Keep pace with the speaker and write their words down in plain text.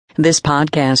This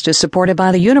podcast is supported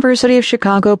by the University of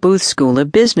Chicago Booth School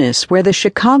of Business, where the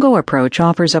Chicago approach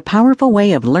offers a powerful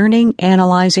way of learning,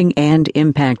 analyzing, and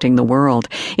impacting the world.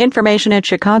 Information at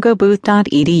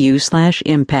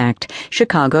chicagobooth.edu/impact.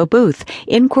 Chicago Booth.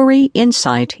 Inquiry,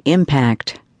 Insight,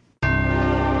 Impact.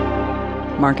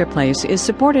 Marketplace is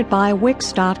supported by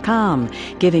Wix.com,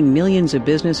 giving millions of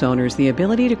business owners the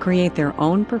ability to create their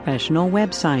own professional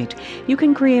website. You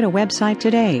can create a website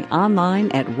today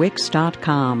online at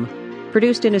Wix.com.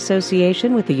 Produced in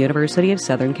association with the University of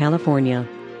Southern California.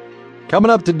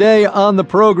 Coming up today on the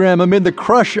program, amid the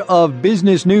crush of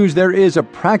business news, there is a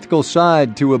practical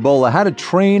side to Ebola, how to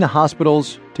train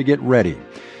hospitals to get ready.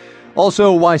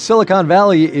 Also, why Silicon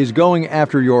Valley is going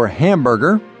after your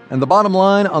hamburger. And the bottom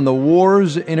line on the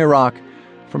wars in Iraq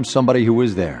from somebody who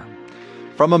was there.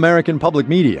 From American Public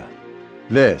Media,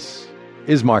 this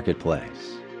is Marketplace.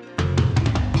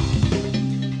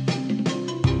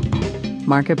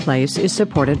 Marketplace is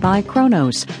supported by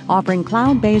Kronos, offering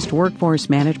cloud-based workforce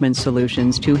management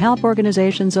solutions to help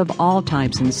organizations of all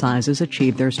types and sizes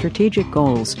achieve their strategic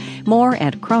goals. More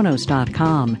at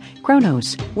Kronos.com.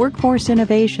 Kronos, workforce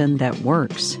innovation that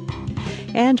works.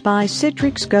 And by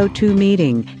Citrix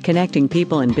GoToMeeting, connecting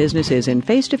people and businesses in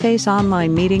face-to-face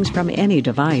online meetings from any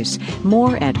device.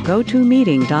 More at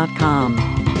GoToMeeting.com.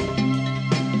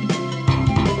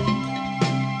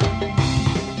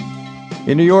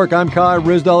 In New York, I'm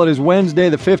Ryssdal. It is Wednesday,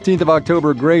 the 15th of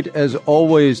October. Great, as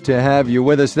always, to have you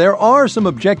with us. There are some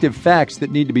objective facts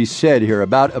that need to be said here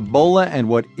about Ebola and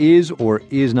what is or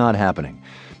is not happening.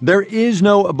 There is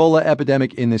no Ebola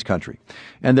epidemic in this country,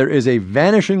 and there is a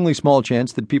vanishingly small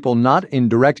chance that people not in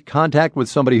direct contact with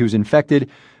somebody who's infected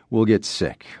will get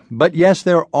sick. But yes,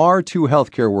 there are two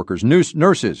healthcare workers,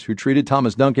 nurses who treated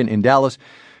Thomas Duncan in Dallas,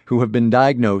 who have been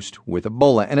diagnosed with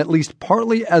Ebola, and at least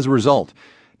partly as a result,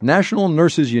 National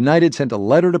Nurses United sent a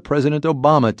letter to President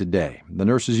Obama today. The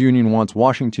nurses union wants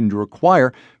Washington to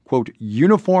require, quote,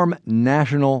 uniform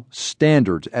national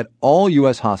standards at all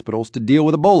U.S. hospitals to deal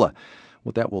with Ebola.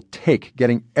 What that will take,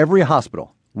 getting every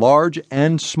hospital, large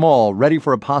and small, ready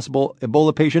for a possible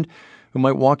Ebola patient who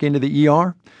might walk into the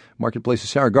ER? Marketplace's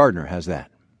Sarah Gardner has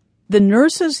that. The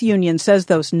nurses union says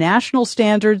those national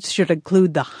standards should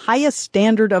include the highest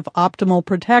standard of optimal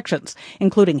protections,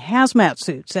 including hazmat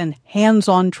suits and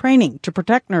hands-on training to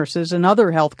protect nurses and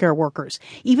other healthcare workers,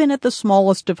 even at the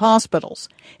smallest of hospitals.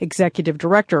 Executive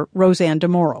Director Roseanne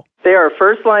DeMoro. They are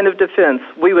first line of defense.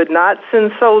 We would not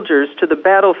send soldiers to the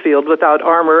battlefield without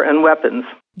armor and weapons.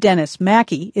 Dennis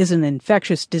Mackey is an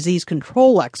infectious disease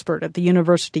control expert at the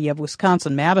University of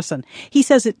Wisconsin-Madison. He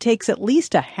says it takes at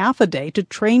least a half a day to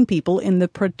train people in the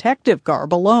protective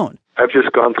garb alone. I've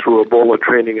just gone through Ebola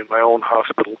training in my own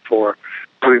hospital for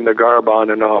putting the garb on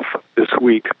and off this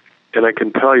week, and I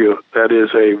can tell you that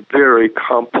is a very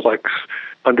complex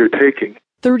undertaking.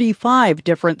 35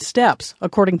 different steps,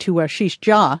 according to Ashish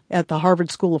Jha at the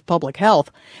Harvard School of Public Health.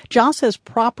 Jha says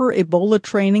proper Ebola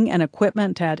training and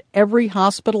equipment at every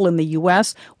hospital in the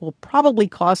U.S. will probably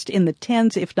cost in the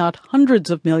tens, if not hundreds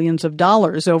of millions of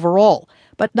dollars overall.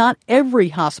 But not every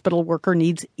hospital worker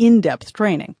needs in-depth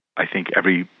training. I think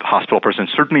every hospital person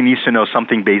certainly needs to know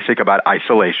something basic about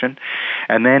isolation.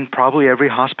 And then probably every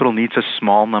hospital needs a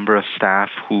small number of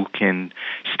staff who can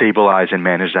stabilize and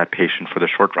manage that patient for the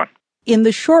short run. In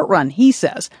the short run, he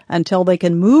says, until they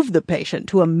can move the patient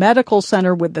to a medical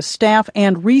center with the staff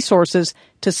and resources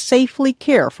to safely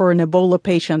care for an Ebola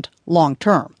patient long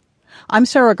term. I'm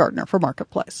Sarah Gardner for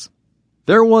Marketplace.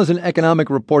 There was an economic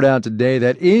report out today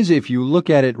that is, if you look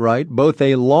at it right, both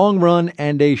a long-run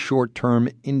and a short-term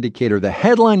indicator. The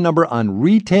headline number on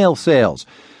retail sales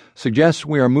suggests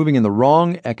we are moving in the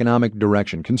wrong economic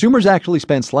direction. Consumers actually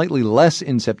spent slightly less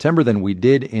in September than we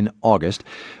did in August,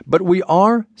 but we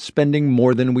are spending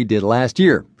more than we did last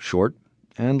year. Short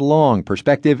and long.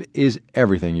 Perspective is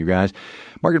everything, you guys.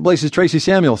 Marketplace's Tracy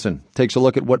Samuelson takes a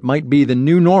look at what might be the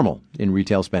new normal in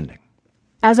retail spending.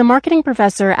 As a marketing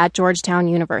professor at Georgetown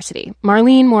University,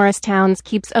 Marlene Morris-Towns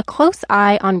keeps a close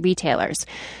eye on retailers.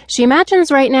 She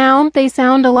imagines right now they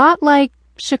sound a lot like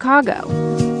Chicago.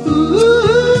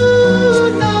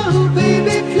 Ooh, no,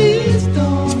 baby, please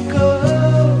don't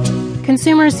go.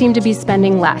 Consumers seem to be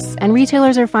spending less, and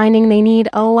retailers are finding they need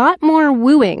a lot more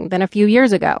wooing than a few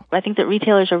years ago. I think that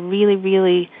retailers are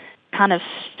really kind of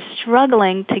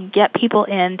struggling to get people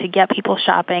in, to get people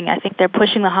shopping. I think they're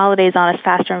pushing the holidays on us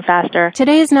faster and faster.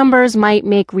 Today's numbers might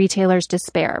make retailers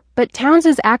despair, but Towns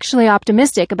is actually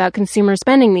optimistic about consumer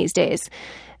spending these days.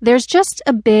 There's just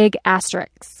a big asterisk.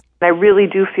 I really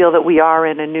do feel that we are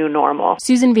in a new normal.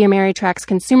 Susan Viameri tracks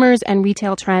consumers and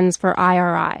retail trends for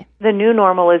IRI. The new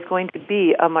normal is going to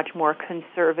be a much more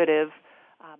conservative